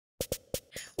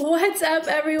What's up,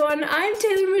 everyone? I'm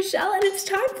Taylor Michelle, and it's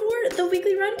time for the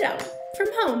weekly rundown from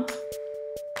home.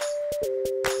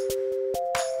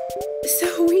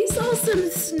 So we saw some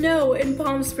snow in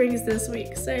Palm Springs this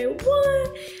week. Say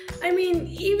what? I mean,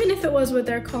 even if it was what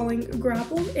they're calling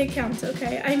grapple, it counts,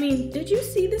 okay? I mean, did you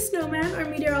see the snowman our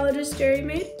meteorologist Jerry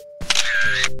made?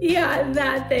 Yeah,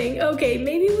 that thing. Okay,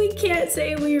 maybe we can't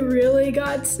say we really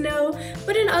got snow,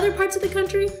 but in other parts of the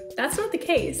country, that's not the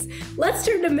case. Let's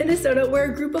turn to Minnesota, where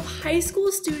a group of high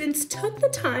school students took the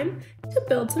time to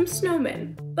build some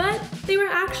snowmen. But they were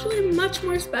actually much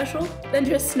more special than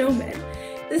just snowmen.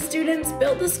 The students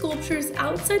built the sculptures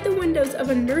outside the windows of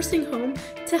a nursing home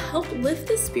to help lift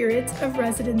the spirits of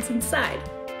residents inside.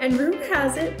 And rumor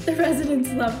has it, the residents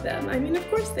loved them. I mean, of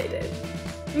course they did.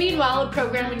 Meanwhile, a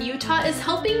program in Utah is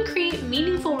helping create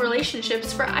meaningful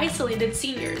relationships for isolated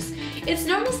seniors. It's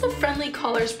known as the Friendly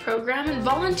Callers program, and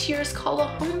volunteers call a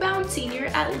homebound senior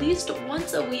at least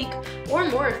once a week or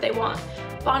more if they want.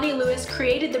 Bonnie Lewis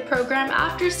created the program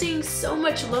after seeing so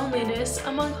much loneliness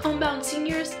among homebound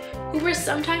seniors who were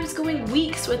sometimes going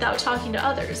weeks without talking to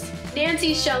others.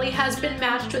 Nancy Shelley has been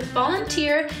matched with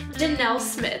volunteer Danelle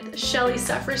Smith. Shelley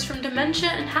suffers from dementia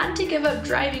and had to give up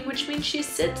driving, which means she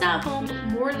sits at home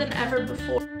more than ever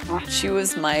before. She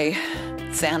was my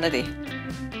sanity.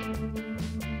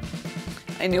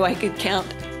 I knew I could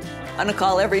count on a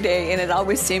call every day, and it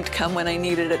always seemed to come when I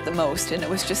needed it the most. And it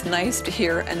was just nice to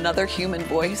hear another human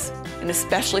voice, and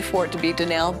especially for it to be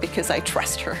Danelle, because I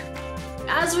trust her.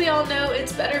 As we all know,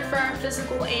 it's better for our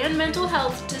physical and mental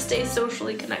health to stay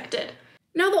socially connected.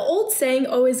 Now, the old saying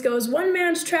always goes, one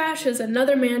man's trash is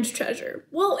another man's treasure.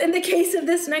 Well, in the case of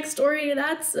this next story,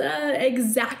 that's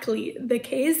exactly the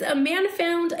case. A man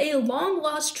found a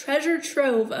long-lost treasure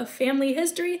trove of family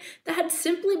history that had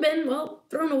simply been, well,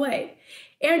 thrown away.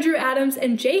 Andrew Adams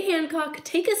and Jay Hancock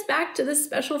take us back to this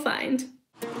special find.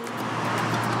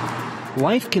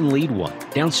 Life can lead one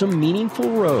down some meaningful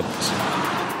roads,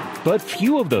 but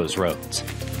few of those roads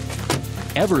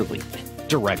ever lead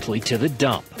directly to the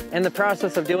dump. In the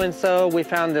process of doing so, we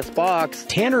found this box.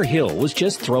 Tanner Hill was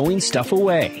just throwing stuff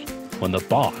away when the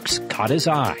box caught his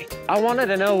eye. I wanted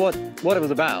to know what it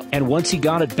was about. And once he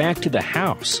got it back to the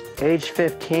house, Age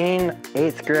 15,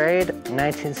 8th grade,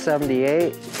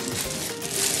 1978.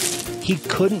 he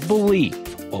couldn't believe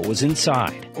what was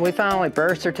inside. We found like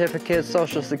birth certificates,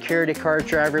 social security card,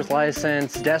 driver's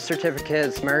license, death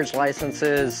certificates, marriage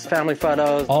licenses, family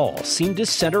photos. All seemed to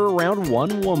center around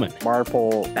one woman.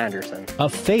 Marple Anderson. A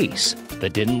face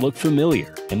that didn't look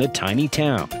familiar in the tiny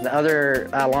town. The other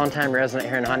longtime resident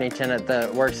here in Huntington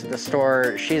that works at the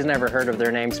store, she's never heard of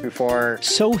their names before.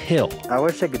 So Hill I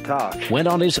wish I could talk. went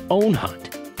on his own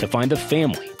hunt to find the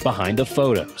family behind the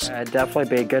photos. It'd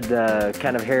definitely be good to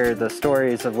kind of hear the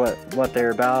stories of what they're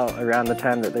about around the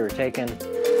time that they were taken.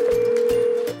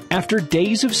 After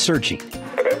days of searching,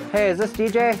 Hey, is this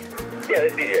DJ? Yeah,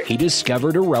 this is DJ. he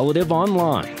discovered a relative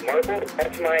online. Marple,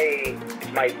 that's my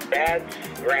dad's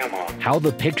grandma. How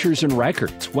the pictures and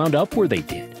records wound up where they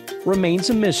did remains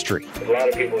a mystery. There's a lot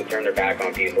of people who turn their back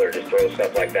on people or just throw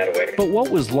stuff like that away. But what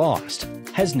was lost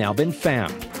has now been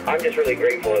found. I'm just really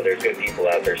grateful that there's good people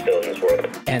out there still in this world.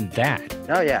 And that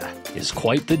Oh, yeah. is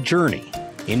quite the journey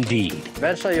indeed.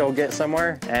 Eventually you'll get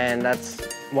somewhere, and that's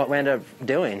what we end up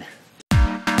doing.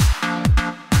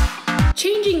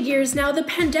 Changing gears now, the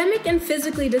pandemic and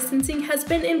physically distancing has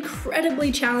been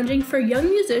incredibly challenging for young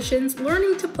musicians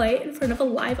learning to play in front of a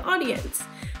live audience.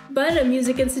 But a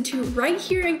music institute right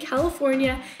here in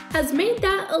California has made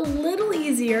that a little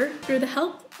easier through the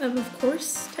help of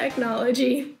course,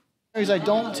 technology. I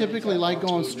don't typically like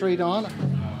going straight on.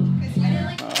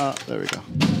 There we go.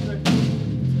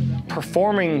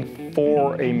 Performing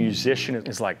for a musician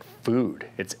is like food.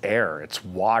 It's air, it's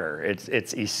water, it's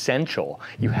essential.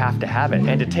 You have to have it.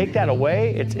 And to take that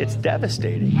away, it's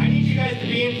devastating. I need you guys to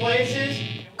be in places.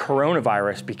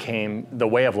 Coronavirus became the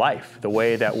way of life, the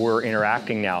way that we're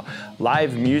interacting now.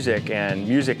 Live music and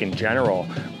music in general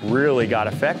really got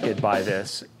affected by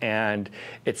this, and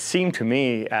it seemed to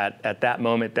me at that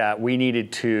moment that we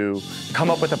needed to come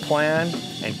up with a plan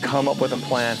and come up with a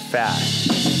plan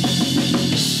fast.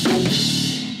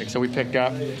 So we picked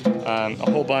up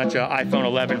a whole bunch of iPhone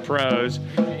 11 Pros,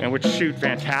 and which shoot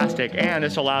fantastic, and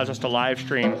this allows us to live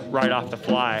stream right off the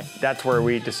fly. That's where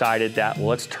we decided that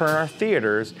let's turn our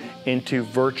theaters into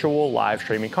virtual live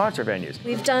streaming concert venues.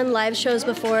 We've done live shows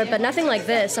before, but nothing like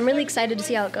this. I'm really excited to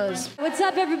see how it goes. What's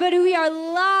up, everybody? We are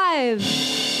live.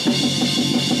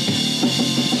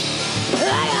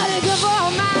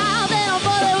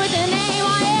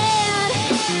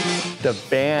 The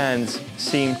bands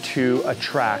seem to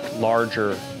attract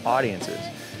larger audiences.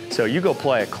 So you go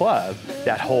play a club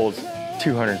that holds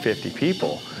 250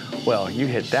 people. Well, you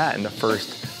hit that in the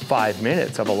first 5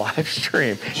 minutes of a live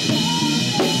stream.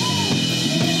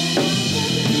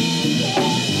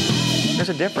 There's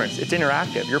a difference. It's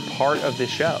interactive. You're part of the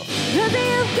show.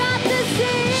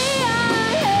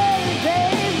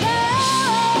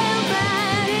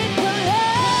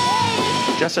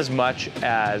 Just as much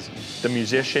as the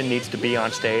musician needs to be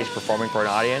on stage performing for an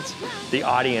audience, the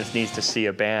audience needs to see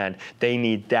a band. They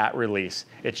need that release.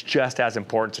 It's just as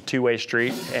important. It's a two-way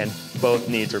street, and both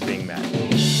needs are being met.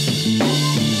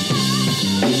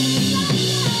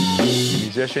 The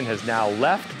musician has now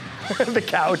left the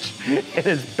couch and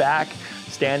is back,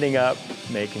 standing up,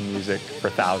 making music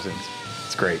for thousands.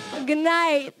 It's great. Good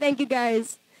night. Thank you,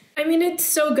 guys. I mean, it's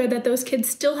so good that those kids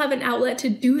still have an outlet to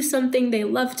do something they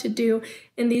love to do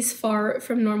in these far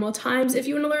from normal times. If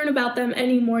you want to learn about them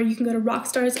anymore, you can go to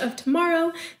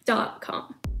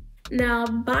rockstarsoftomorrow.com. Now,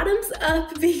 bottoms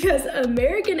up, because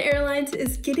American Airlines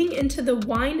is getting into the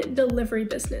wine delivery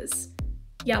business.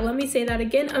 Yeah, let me say that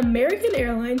again. American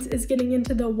Airlines is getting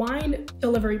into the wine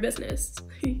delivery business.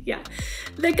 Yeah.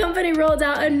 The company rolled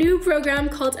out a new program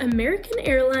called American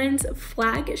Airlines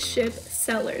Flagship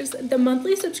Sellers. The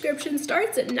monthly subscription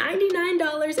starts at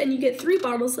 $99 and you get 3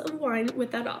 bottles of wine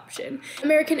with that option.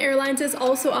 American Airlines is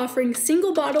also offering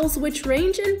single bottles, which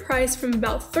range in price from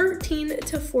about $13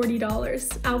 to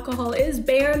 $40. Alcohol is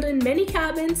banned in many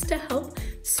cabins to help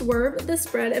swerve the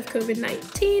spread of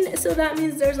COVID-19, so that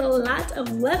means there's a lot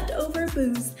of leftover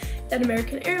booze that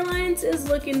American Airlines is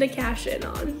looking to cash in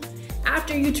on.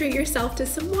 After you treat yourself to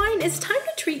some wine, it's time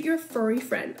to treat your furry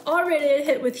friend. Already a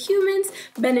hit with humans,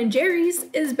 Ben & Jerry's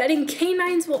is betting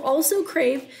canines will also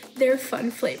crave their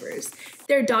fun flavors.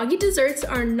 Their doggy desserts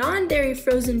are non-dairy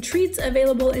frozen treats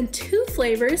available in 2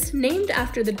 flavors named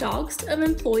after the dogs of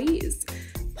employees.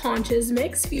 Paunch's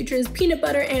Mix features peanut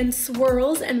butter and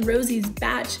swirls, and Rosie's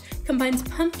Batch combines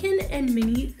pumpkin and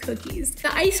mini cookies.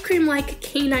 The ice cream-like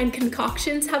canine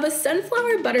concoctions have a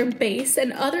sunflower butter base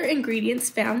and other ingredients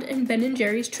found in Ben &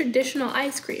 Jerry's traditional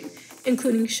ice cream,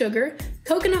 including sugar,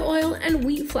 coconut oil, and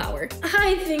wheat flour.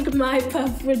 I think my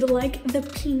pup would like the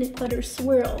peanut butter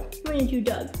swirl. Wouldn't you,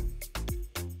 Doug?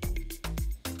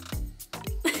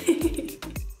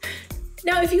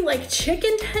 Now, if you like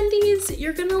chicken tendies,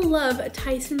 you're gonna love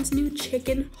Tyson's new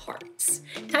chicken hearts.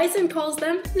 Tyson calls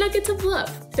them nuggets of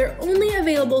love. They're only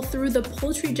available through the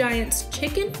poultry giant's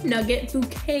Chicken Nugget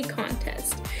Bouquet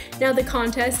contest. Now, the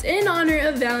contest in honor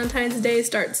of Valentine's Day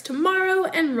starts tomorrow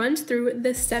and runs through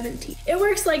the 17th. It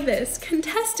works like this.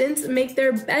 Contestants make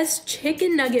their best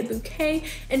chicken nugget bouquet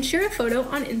and share a photo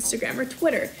on Instagram or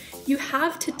Twitter. You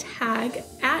have to tag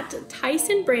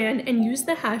 @Tyson Brand and use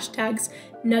the hashtags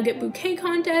Nugget Bouquet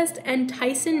Contest and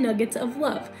Tyson Nuggets of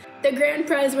Love. The grand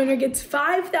prize winner gets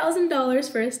 $5,000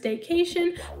 for a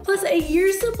staycation, plus a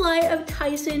year's supply of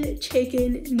Tyson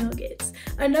chicken nuggets.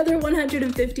 Another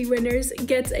 150 winners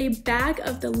gets a bag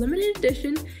of the limited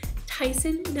edition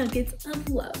Tyson Nuggets of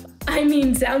Love. I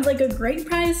mean, sounds like a great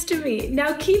prize to me.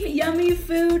 Now keep yummy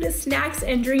food, snacks,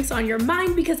 and drinks on your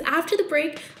mind, because after the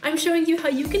break, I'm showing you how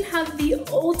you can have the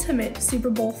ultimate Super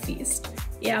Bowl feast.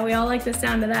 Yeah, we all like the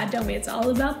sound of that, don't we? It's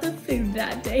all about the food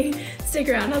that day. Stick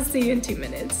around, I'll see you in 2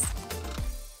 minutes.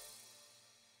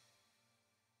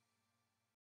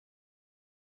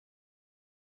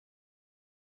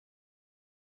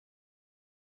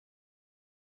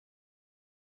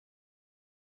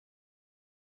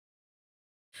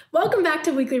 Welcome back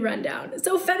to Weekly Rundown.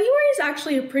 So February is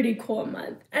actually a pretty cool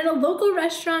month, and a local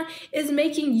restaurant is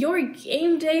making your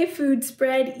game day food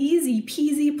spread easy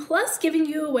peasy, plus giving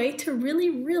you a way to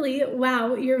really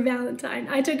wow your Valentine.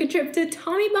 I took a trip to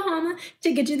Tommy Bahama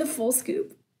to get you the full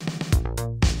scoop.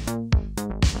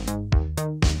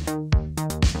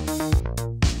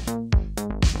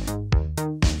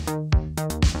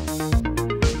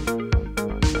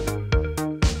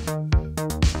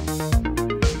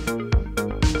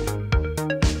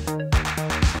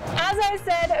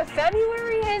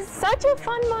 February is such a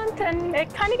fun month and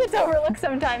it kind of gets overlooked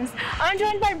sometimes. I'm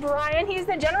joined by Brian. He's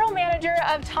the general manager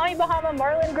of Tommy Bahama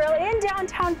Marlin Grill in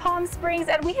downtown Palm Springs,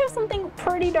 and we have something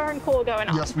pretty darn cool going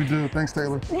on. Yes, we do. Thanks,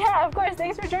 Taylor. Yeah, of course.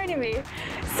 Thanks for joining me.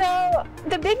 So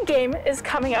the big game is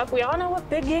coming up. We all know what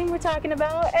big game we're talking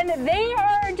about, and they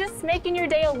are just making your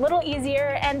day a little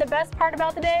easier. And the best part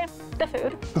about the day, the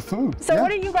food. The food. So yeah.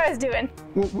 What are you guys doing?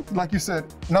 Well, like you said,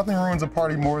 nothing ruins a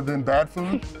party more than bad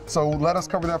food. So let us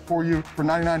cover that for you. For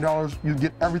 $99, you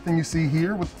get everything you see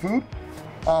here with food.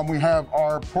 We have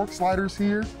our pork sliders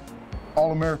here,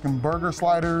 all-American burger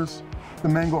sliders, the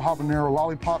mango habanero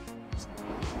lollipop.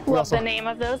 Love the name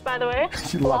of those, by the way.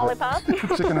 You love Lollipop.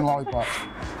 Chicken and lollipops.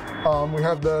 We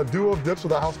have the duo dips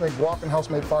with the house-made guac and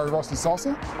house-made fire roasted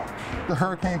salsa, the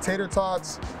hurricane tater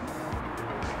tots,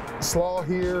 slaw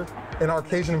here, and our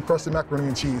Cajun encrusted macaroni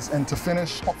and cheese. And to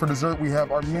finish, for dessert, we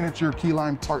have our miniature key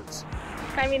lime tarts.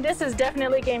 I mean, this is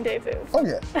definitely game day food. Oh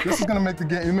yeah, this is gonna make the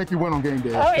game, make you win on game day.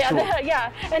 Oh yeah, sure.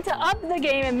 Yeah. And to up the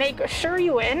game and make sure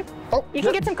you win, you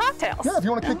can get some cocktails. Yeah, if you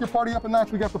want to kick your party up a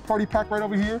notch, we got the party pack right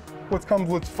over here, which comes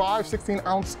with 5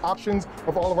 16-ounce options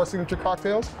of all of our signature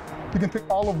cocktails. You can pick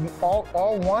all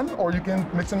one, or you can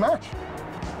mix and match.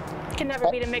 Can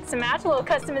never beat a mix and match, a little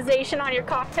customization on your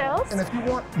cocktails. And if you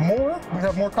want more, we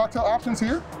have more cocktail options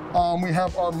here. We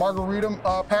have our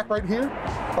margarita pack right here,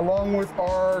 along with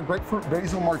our grapefruit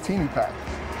basil martini pack.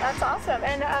 That's awesome.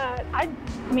 And I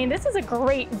mean, this is a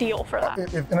great deal for that.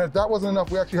 And if that wasn't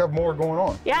enough, we actually have more going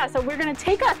on. Yeah, so we're gonna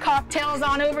take our cocktails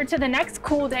on over to the next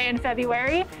cool day in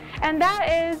February, and that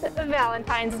is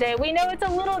Valentine's Day. We know it's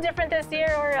a little different this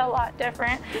year, or a lot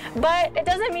different, but it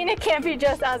doesn't mean it can't be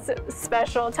just as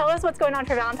special. Tell us what's going on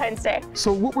for Valentine's Day.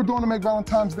 So what we're doing to make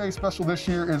Valentine's Day special this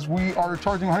year is we are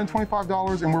charging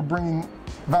 $125 and we're bringing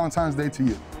Valentine's Day to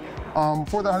you.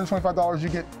 For that $125, you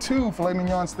get 2 filet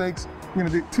mignon steaks. We're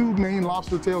gonna do 2 main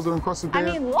lobster tails that are encrusted there.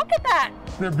 I mean, look at that.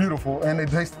 They're beautiful and they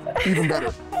taste even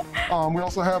better. We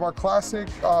also have our classic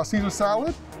Caesar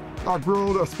salad, our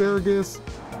grilled asparagus,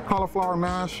 cauliflower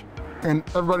mash, and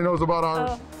everybody knows about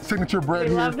our signature bread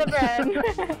here. We love the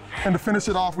bread. And to finish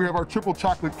it off, we have our triple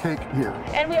chocolate cake here.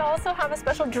 And we also have a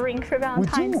special drink for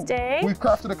Valentine's Day. We've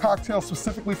crafted a cocktail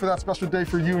specifically for that special day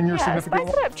for you and your significant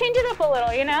other. Spice it up, change it up a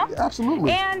little, you know? Yeah,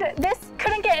 absolutely. And this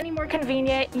couldn't get any more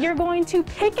convenient. You're going to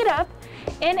pick it up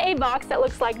in a box that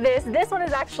looks like this. This one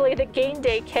is actually the game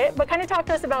day kit, but kind of talk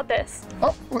to us about this.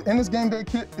 In this game day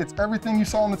kit, it's everything you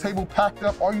saw on the table packed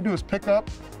up. All you do is pick up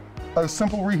a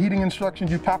simple reheating instructions.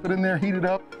 You pop it in there, heat it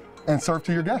up, and serve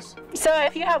to your guests. So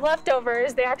if you have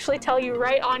leftovers, they actually tell you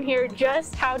right on here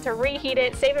just how to reheat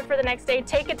it, save it for the next day,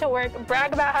 take it to work,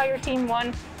 brag about how your team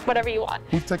won, whatever you want.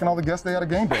 We've taken all the guest day out of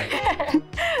game day.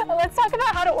 Let's talk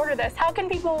about how to order this. How can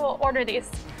people order these?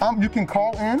 You can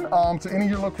call in to any of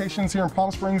your locations here in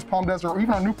Palm Springs, Palm Desert, or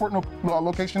even our Newport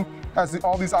location has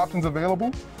all these options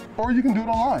available, or you can do it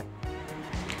online.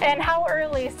 And how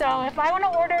early? So if I want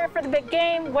to order for the big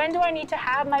game, when do I need to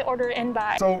have my order in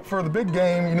by? So for the big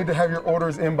game, you need to have your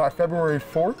orders in by February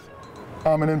 4th.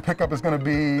 And then pickup is going to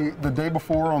be the day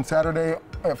before on Saturday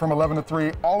from 11 to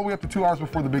 3, all the way up to 2 hours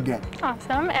before the big game.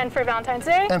 Awesome. And for Valentine's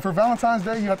Day? And for Valentine's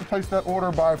Day, you have to place that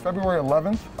order by February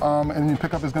 11th. And your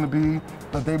pickup is going to be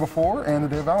the day before and the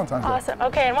day of Valentine's Day. Awesome.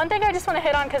 Okay, and one thing I just want to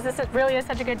hit on, because this really is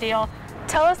such a good deal.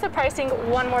 Tell us the pricing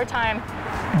one more time.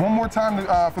 One more time,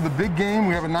 for the big game,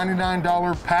 we have a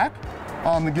 $99 pack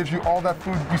that gives you all that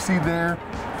food you see there.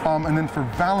 And then for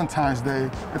Valentine's Day,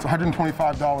 it's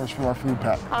 $125 for our food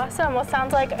pack. Awesome. Well,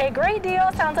 sounds like a great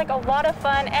deal. Sounds like a lot of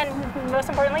fun. And most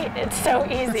importantly, it's so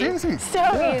easy. It's easy.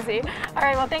 So easy. All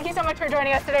right. Well, thank you so much for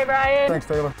joining us today, Brian. Thanks,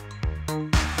 Taylor.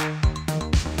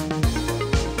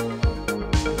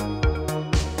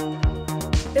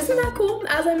 Isn't that cool?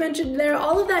 As I mentioned there,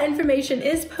 all of that information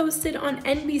is posted on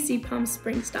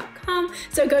NBCPalmSprings.com,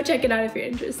 so go check it out if you're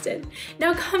interested.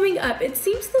 Now coming up, it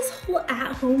seems this whole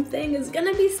at-home thing is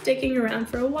gonna be sticking around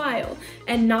for a while,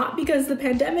 and not because the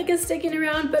pandemic is sticking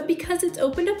around, but because it's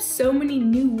opened up so many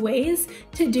new ways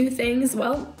to do things,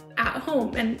 well, at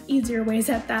home, and easier ways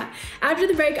at that. After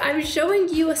the break, I'm showing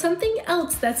you something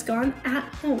else that's gone at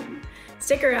home.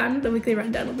 Stick around, the Weekly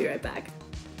Rundown will be right back.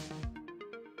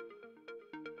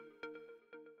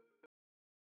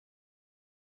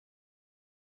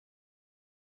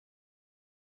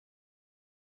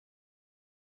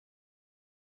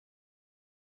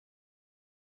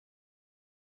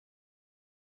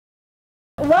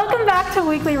 Welcome back to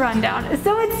Weekly Rundown.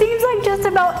 So it seems like just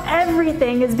about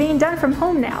everything is being done from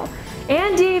home now,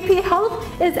 and DAP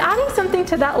Health is adding something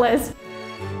to that list.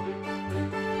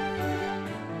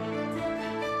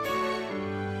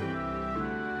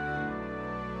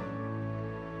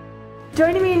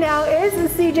 Joining me now is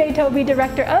CJ Toby,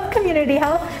 Director of Community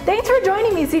Health. Thanks for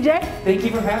joining me, CJ. Thank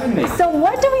you for having me. So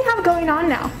what do we have going on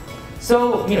now?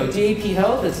 So, DAP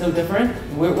Health, it's no different.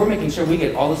 We're making sure we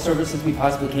get all the services we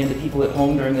possibly can to people at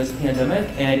home during this pandemic,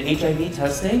 and HIV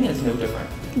testing is no different.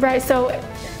 Right, so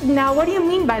now what do you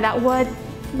mean by that?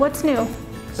 What's new?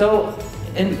 So,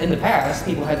 in the past,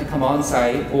 people had to come on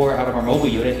site or out of our mobile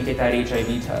unit to get that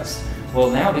HIV test.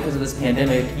 Well, now because of this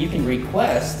pandemic, you can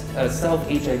request a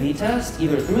self-HIV test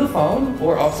either through the phone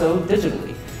or also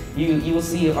digitally. You will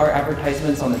see our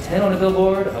advertisements on the tin on a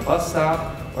billboard, a bus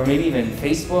stop, or maybe even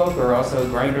Facebook, or also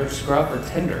Grindr, Scruff, or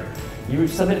Tinder. You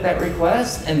submit that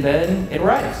request, and then it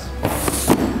arrives.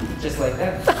 Just like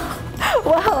that.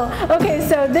 Well, Okay,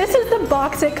 so this is the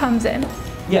box it comes in.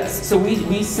 Yes, so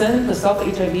we send the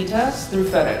self-HIV test through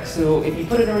FedEx. So if you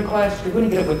put in a request, you're going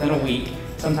to get it within a week.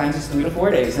 Sometimes it's 3 to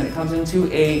 4 days, and it comes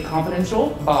into a confidential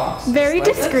box. Very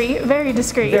discreet, very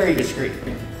discreet. Very discreet.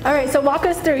 All right, so walk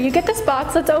us through. You get this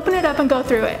box, let's open it up and go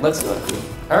through it. Let's go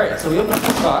through. All right, so we open up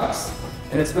this box,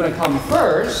 and it's going to come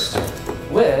first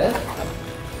with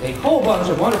a whole bunch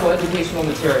of wonderful educational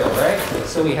material, right?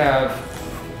 So we have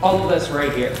all of this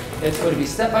right here. It's going to be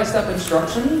step-by-step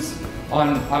instructions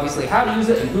on obviously how to use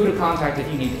it and who to contact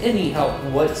if you need any help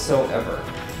whatsoever.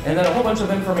 And then a whole bunch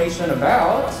of information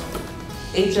about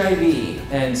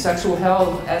HIV and sexual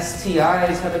health,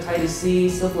 STIs, hepatitis C,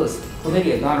 syphilis,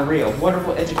 chlamydia, gonorrhea.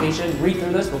 Wonderful education. Read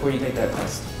through this before you take that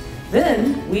test.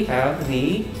 Then we have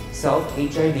the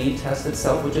self-HIV test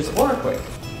itself, which is OraQuick.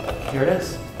 Here it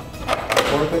is.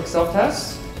 OraQuick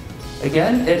self-test.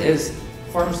 Again, it is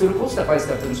pharmaceutical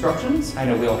step-by-step instructions. I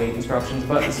know we all hate instructions,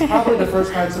 but it's probably the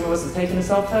first time some of us has taken a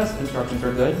self-test. Instructions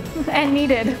are good. And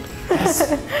needed. Yes.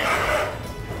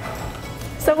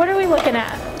 So what are we looking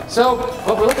at? So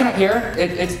what we're looking at here,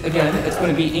 it's going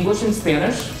to be English and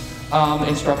Spanish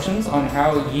instructions on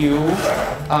how you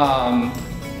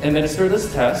administer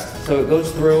this test. So it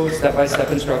goes through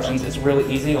step-by-step instructions. It's really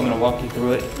easy. I'm going to walk you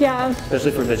through it. Yeah.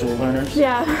 Especially for visual learners.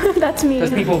 Yeah, that's me.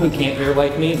 Because people who can't hear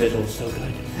like me, visual is so good.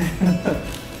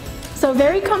 So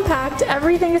very compact.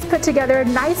 Everything is put together.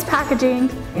 Nice packaging.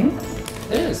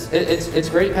 Mm-hmm. It is. It's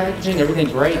great packaging.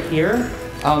 Everything's right here.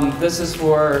 This is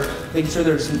for making sure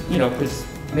there's,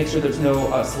 make sure there's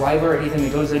no saliva or anything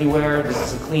that goes anywhere. This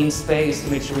is a clean space.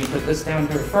 Make sure we put this down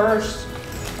here first.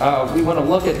 We want to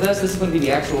look at this. This is going to be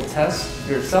the actual test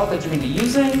yourself that you're going to be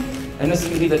using. And this is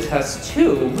going to be the test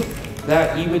tube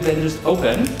that you would then just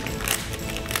open.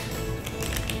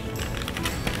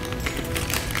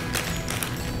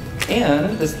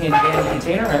 And this candy candy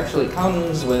container actually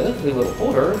comes with a little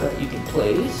holder that you can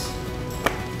place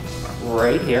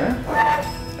right here,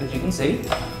 as you can see.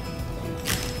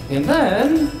 And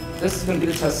then this is going to be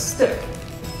the test stick.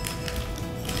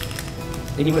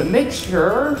 And you want to make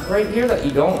sure right here that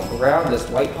you don't grab this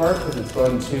white part because it's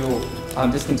going to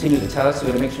discontinue the test. So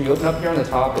you want to make sure you open up here on the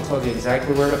top. It tells you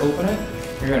exactly where to open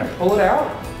it. You're going to pull it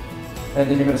out, and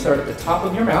then you're going to start at the top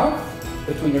of your mouth,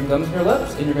 between your gums and your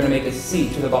lips, and you're going to make a C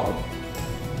to the bottom.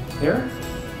 Here.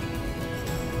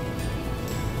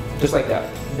 Just like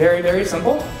that. Very, very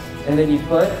simple. And then you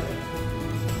put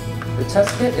the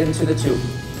test kit into the tube.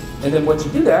 And then once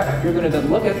you do that, you're going to then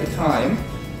look at the time.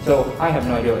 So I have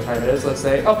no idea what time it is. Let's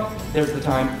say, oh, there's the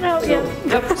time. Oh, so, yeah.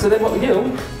 Yep. So then what we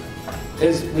do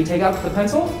is we take out the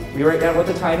pencil, we write down what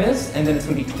the time is, and then it's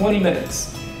going to be 20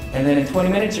 minutes. And then in 20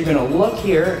 minutes, you're going to look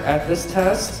here at this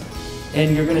test,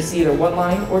 and you're going to see either 1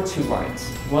 line or 2 lines.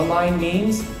 1 line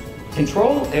means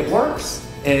control, it works,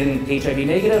 and HIV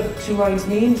negative. 2 lines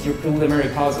means you're preliminary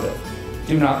positive.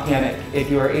 Do not panic. If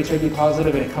you are HIV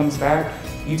positive and it comes back,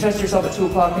 you test yourself at 2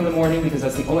 o'clock in the morning because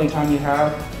that's the only time you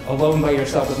have alone by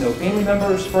yourself with no family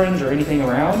members, friends, or anything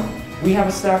around. We have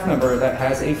a staff member that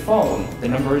has a phone. The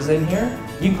number is in here.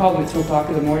 You can call them at 2 o'clock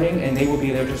in the morning and they will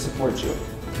be there to support you.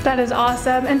 That is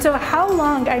awesome. And so how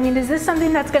long, I mean, is this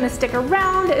something that's going to stick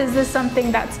around? Is this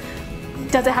something that's,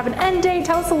 does it have an end date?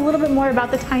 Tell us a little bit more about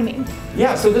the timing.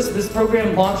 Yeah, so this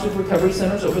program launched with recovery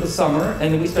centers over the summer,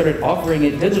 and then we started offering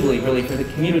it digitally really for the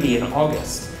community in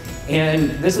August. And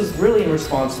this is really in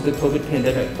response to the COVID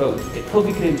pandemic. But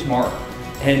COVID could end tomorrow.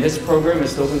 And this program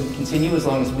is still going to continue as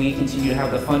long as we continue to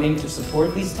have the funding to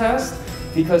support these tests,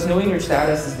 because knowing your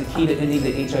status is the key to ending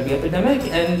the HIV epidemic.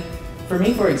 And for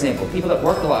me, for example, people that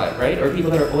work a lot, right, or people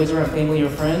that are always around family or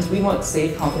friends, we want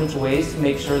safe, confidential ways to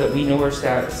make sure that we know our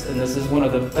status. And this is one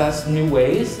of the best new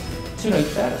ways to know your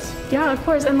status. Yeah, of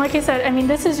course. And like I said, I mean,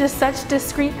 this is just such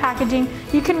discreet packaging.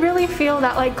 You can really feel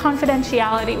that like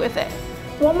confidentiality with it.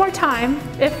 One more time,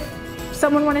 if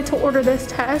someone wanted to order this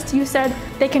test, you said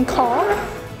they can call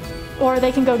or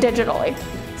they can go digitally.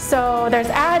 So there's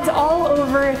ads all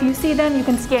over. If you see them, you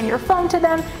can scan your phone to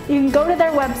them. You can go to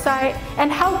their website.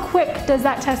 And how quick does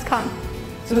that test come?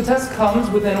 So the test comes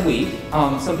within a week.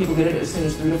 Some people get it as soon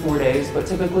as 3 to 4 days, but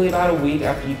typically about a week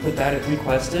after you put that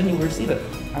request in, you receive it.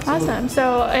 Absolutely. Awesome.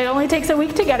 So it only takes a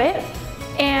week to get it,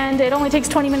 and it only takes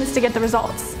 20 minutes to get the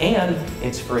results. And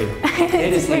it's free.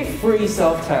 It is a free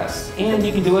self-test, and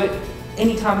you can do it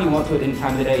anytime you want to at any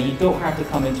time of the day. You don't have to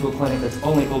come into a clinic that's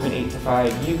only open 8 to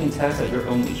 5. You can test at your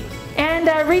own leisure. And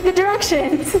read the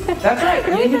directions. That's right.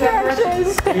 Read the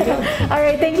directions. All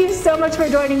right, thank you so much for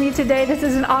joining me today. This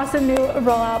is an awesome new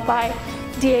rollout by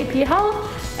DAP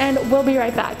Health, and we'll be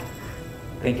right back.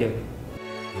 Thank you.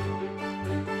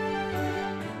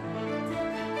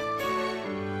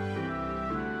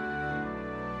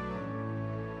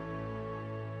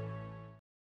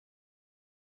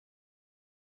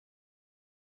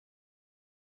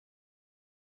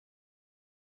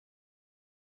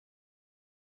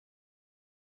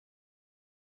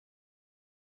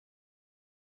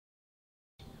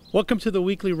 Welcome to the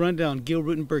weekly rundown. Gil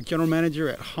Rutenberg, General Manager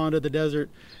at Honda the Desert.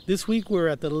 This week we're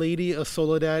at the Lady of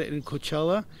Soledad in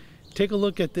Coachella. Take a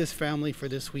look at this family for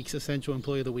this week's Essential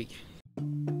Employee of the Week.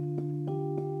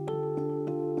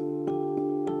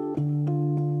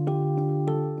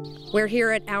 We're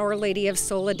here at Our Lady of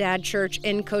Soledad Church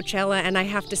in Coachella, and I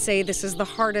have to say this is the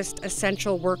hardest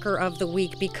Essential Worker of the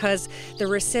Week because the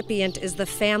recipient is the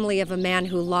family of a man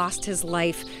who lost his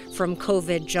life from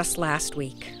COVID just last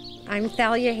week. I'm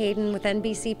Thalia Hayden with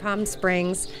NBC Palm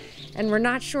Springs, and we're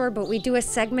not sure, but we do a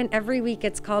segment every week.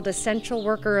 It's called Essential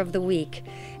Worker of the Week.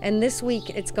 And this week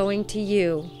it's going to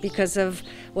you because of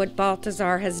what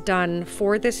Baltazar has done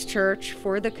for this church,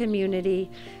 for the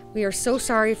community. We are so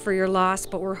sorry for your loss,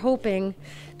 but we're hoping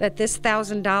that this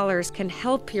 $1,000 can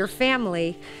help your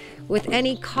family with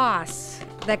any costs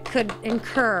that could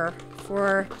incur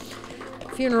for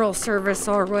funeral service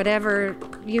or whatever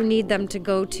you need them to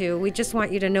go to. We just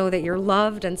want you to know that you're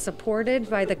loved and supported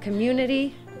by the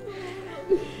community.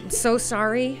 I'm so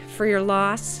sorry for your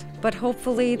loss, but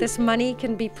hopefully this money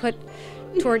can be put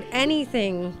toward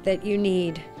anything that you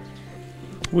need.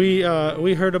 We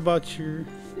heard about your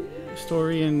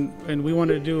story and we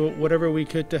wanted to do whatever we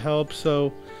could to help.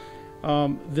 So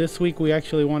this week we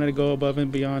actually wanted to go above and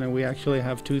beyond, and we actually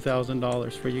have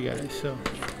 $2,000 for you guys. So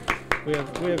we have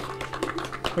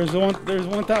there's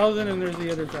 1,000 and there's the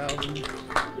other 1,000.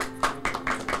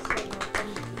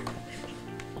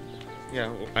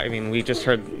 Yeah, I mean, we just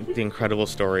heard the incredible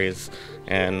stories,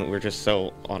 and we're just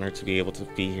so honored to be able to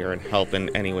be here and help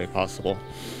in any way possible.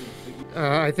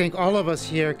 I think all of us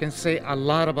here can say a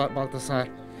lot about Baltazar.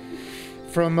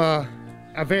 From a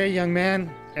very young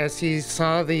man, as he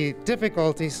saw the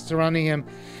difficulties surrounding him,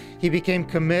 he became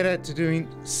committed to doing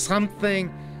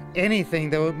something, anything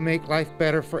that would make life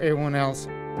better for everyone else.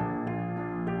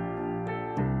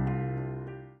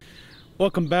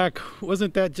 Welcome back.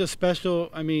 Wasn't that just special?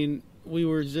 I mean, we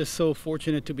were just so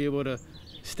fortunate to be able to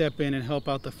step in and help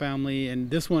out the family, and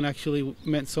this one actually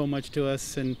meant so much to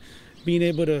us, and being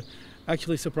able to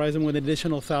actually surprise them with an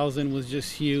additional 1,000 was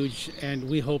just huge, and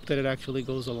we hope that it actually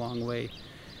goes a long way.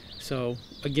 So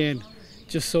again,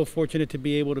 just so fortunate to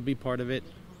be able to be part of it.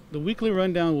 The weekly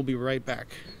rundown will be right back.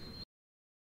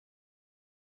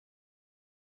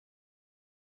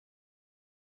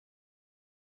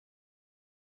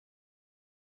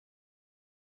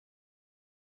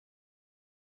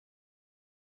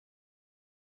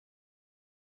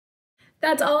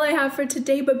 That's all I have for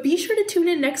today, but be sure to tune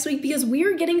in next week because we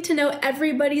are getting to know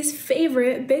everybody's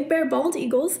favorite Big Bear Bald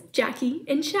Eagles, Jackie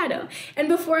and Shadow. And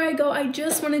before I go, I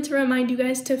just wanted to remind you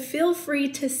guys to feel free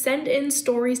to send in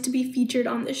stories to be featured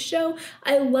on the show.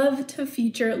 I love to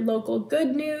feature local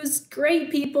good news,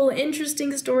 great people,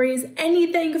 interesting stories,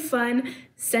 anything fun.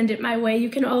 Send it my way.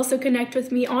 You can also connect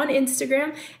with me on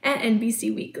Instagram at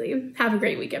NBC Weekly. Have a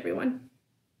great week, everyone.